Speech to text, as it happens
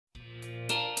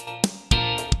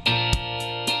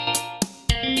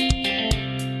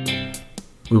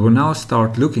We will now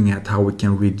start looking at how we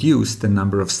can reduce the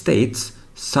number of states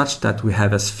such that we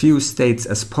have as few states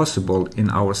as possible in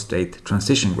our state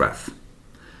transition graph.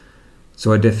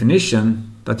 So a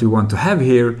definition that we want to have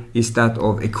here is that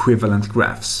of equivalent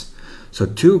graphs. So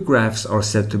two graphs are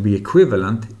said to be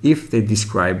equivalent if they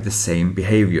describe the same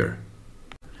behavior.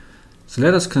 So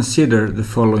let us consider the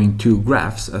following two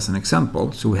graphs as an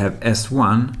example. So we have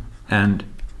S1 and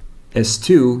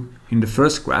S2 in the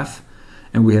first graph.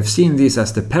 And we have seen this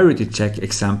as the parity check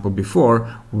example before,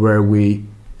 where we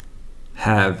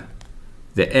have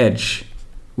the edge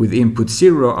with input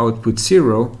 0, output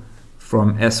 0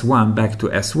 from S1 back to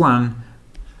S1.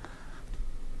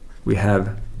 We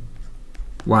have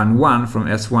 1, 1 from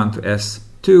S1 to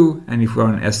S2, and if we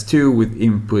are in S2 with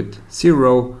input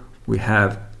 0, we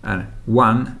have a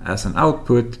 1 as an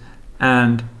output,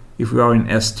 and if we are in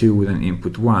S2 with an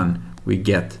input 1, we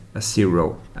get a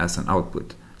 0 as an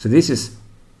output. So this is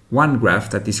one graph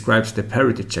that describes the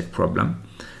parity check problem.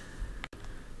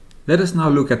 Let us now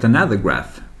look at another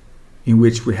graph in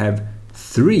which we have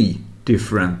three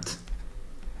different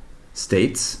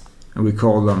states, and we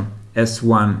call them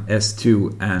S1,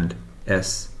 S2 and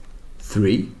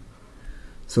S3.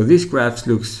 So this graph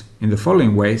looks in the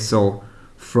following way. So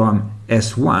from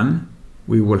S1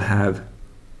 we will have,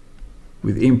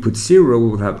 with input 0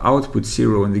 we will have output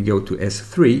 0, and we go to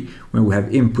S3. When we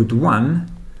have input 1,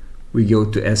 we go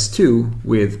to S2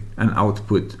 with an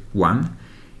output 1.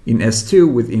 In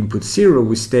S2 with input 0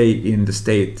 we stay in the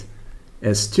state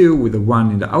S2 with a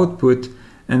 1 in the output,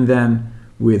 and then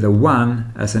with a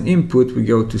 1 as an input we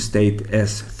go to state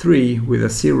S3 with a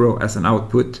 0 as an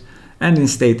output, and in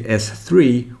state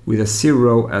S3 with a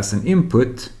 0 as an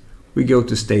input we go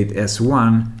to state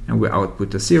S1 and we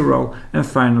output a 0, and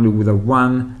finally with a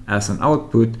 1 as an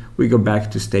output we go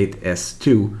back to state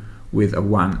S2 with a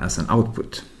 1 as an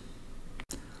output.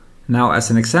 Now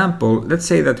as an example, let's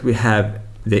say that we have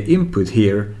the input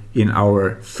here in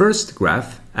our first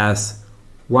graph as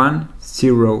 1,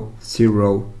 0,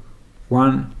 0,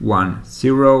 1, 1,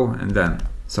 0, and then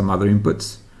some other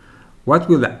inputs. What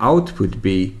will the output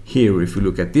be here if you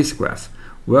look at this graph?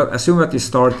 Well, assume that you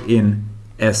start in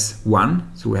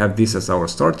S1, so we have this as our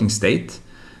starting state.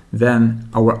 Then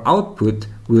our output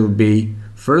will be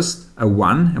first a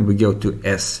 1 and we go to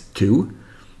S2.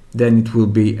 Then it will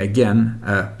be again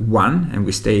a 1 and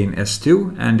we stay in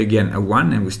S2, and again a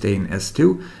 1 and we stay in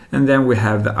S2, and then we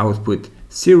have the output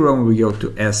 0 and we go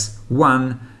to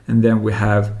S1, and then we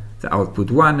have the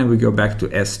output 1 and we go back to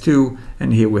S2,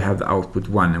 and here we have the output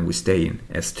 1 and we stay in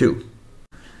S2.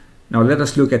 Now let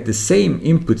us look at the same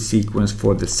input sequence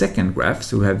for the second graph.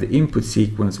 So we have the input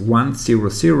sequence 1, 0,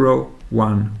 0,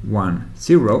 1, 1,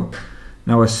 0.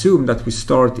 Now assume that we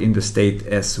start in the state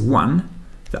S1.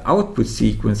 The output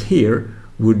sequence here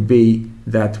would be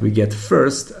that we get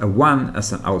first a 1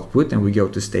 as an output and we go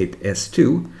to state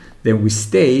S2. Then we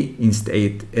stay in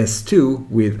state S2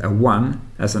 with a 1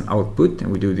 as an output,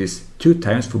 and we do this 2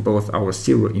 times for both our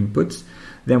 0 inputs.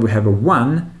 Then we have a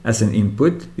 1 as an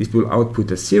input. This will output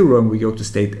a 0 and we go to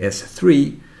state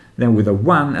S3. Then with a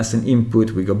 1 as an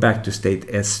input we go back to state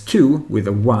S2 with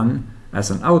a 1 as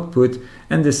an output,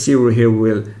 and the 0 here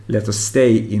will let us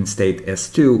stay in state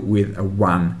S2 with a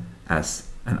 1 as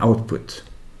an output.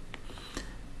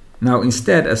 Now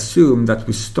instead assume that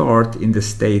we start in the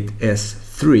state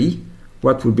S3.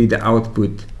 What would be the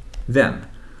output then?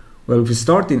 Well, if we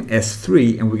start in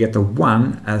S3 and we get a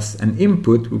 1 as an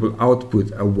input, we will output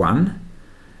a 1,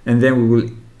 and then we will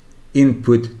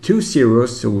input 2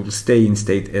 zeros, so we will stay in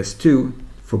state S2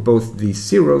 for both these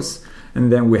zeros, and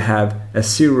then we have a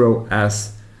 0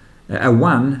 as a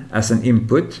 1 as an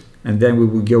input, and then we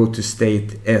will go to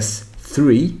state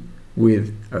S3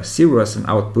 with a 0 as an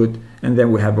output, and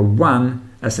then we have a 1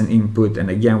 as an input, and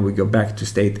again we go back to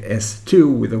state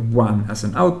S2 with a 1 as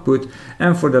an output,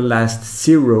 and for the last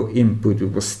 0 input we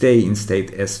will stay in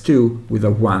state S2 with a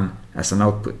 1 as an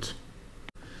output.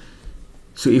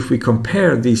 So if we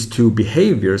compare these two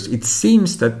behaviors, it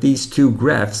seems that these two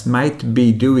graphs might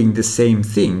be doing the same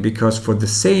thing, because for the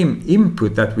same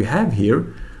input that we have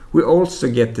here, we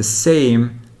also get the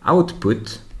same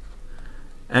output,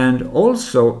 and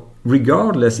also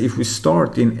regardless if we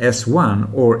start in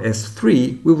S1 or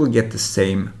S3, we will get the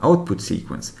same output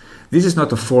sequence. This is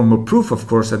not a formal proof, of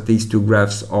course, that these two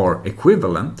graphs are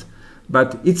equivalent,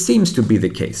 but it seems to be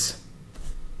the case.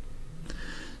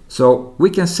 So we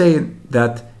can say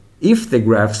that if the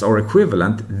graphs are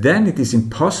equivalent, then it is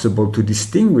impossible to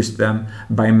distinguish them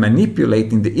by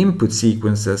manipulating the input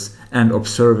sequences and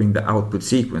observing the output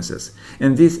sequences.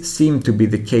 And this seemed to be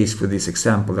the case for this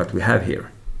example that we have here.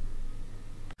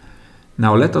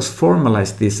 Now let us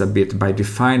formalize this a bit by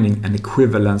defining an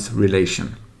equivalence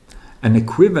relation. An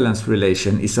equivalence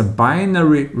relation is a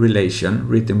binary relation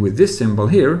written with this symbol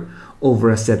here over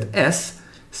a set S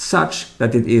such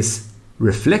that it is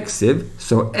reflexive,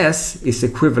 so S is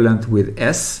equivalent with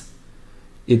S.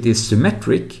 It is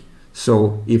symmetric,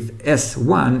 so if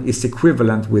S1 is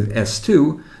equivalent with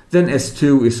S2, then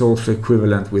S2 is also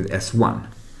equivalent with S1.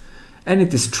 And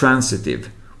it is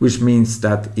transitive, which means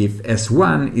that if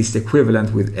S1 is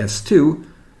equivalent with S2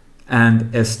 and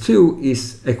S2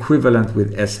 is equivalent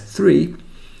with S3,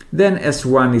 then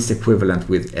S1 is equivalent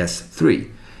with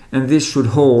S3. And this should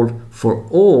hold for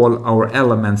all our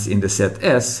elements in the set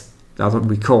S that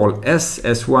we call S,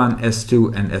 S1,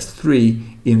 S2 and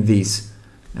S3 in these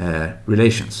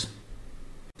relations.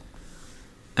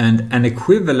 And an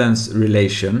equivalence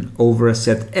relation over a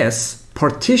set S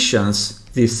partitions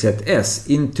this set S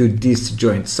into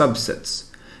disjoint subsets.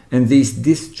 And these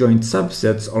disjoint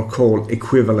subsets are called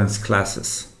equivalence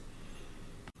classes.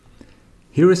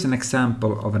 Here is an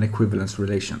example of an equivalence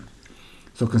relation.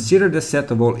 So consider the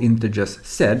set of all integers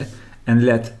Z and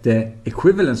let the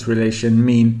equivalence relation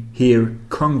mean here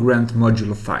congruent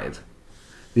modulo 5.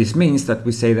 This means that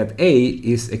we say that A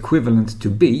is equivalent to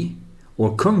B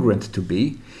or congruent to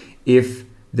B if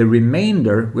the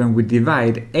remainder when we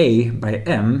divide A by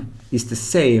M is the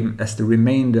same as the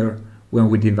remainder when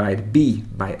we divide B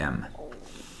by M.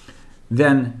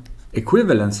 Then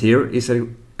equivalence here is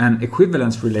an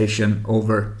equivalence relation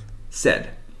over Z.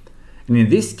 And in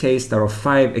this case there are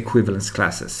 5 equivalence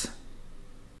classes.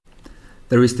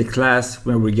 There is the class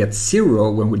where we get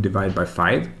 0 when we divide by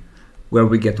 5, where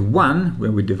we get 1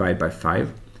 when we divide by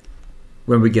 5,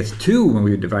 when we get 2 when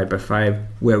we divide by 5,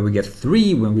 where we get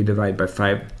 3 when we divide by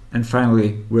 5, and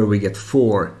finally where we get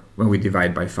 4 when we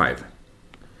divide by 5.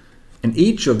 And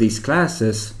each of these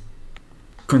classes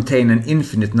contain an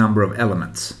infinite number of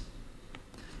elements.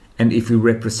 And if we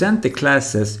represent the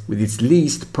classes with its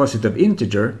least positive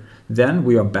integer, then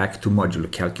we are back to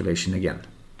modulo calculation again.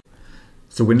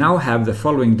 So we now have the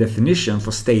following definition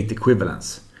for state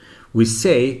equivalence. We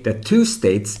say that two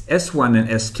states S1 and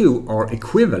S2 are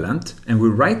equivalent, and we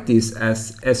write this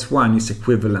as S1 is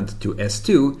equivalent to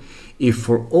S2 if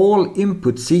for all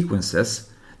input sequences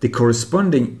the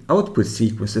corresponding output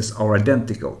sequences are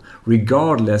identical,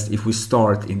 regardless if we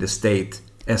start in the state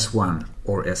S1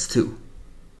 or S2.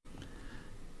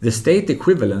 The state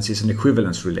equivalence is an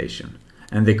equivalence relation,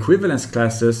 and the equivalence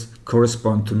classes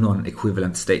correspond to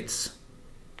non-equivalent states.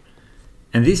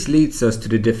 And this leads us to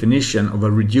the definition of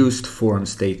a reduced form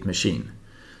state machine.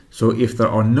 So if there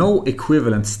are no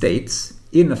equivalent states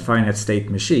in a finite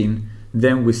state machine,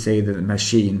 then we say that the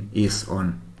machine is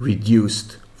on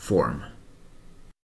reduced form.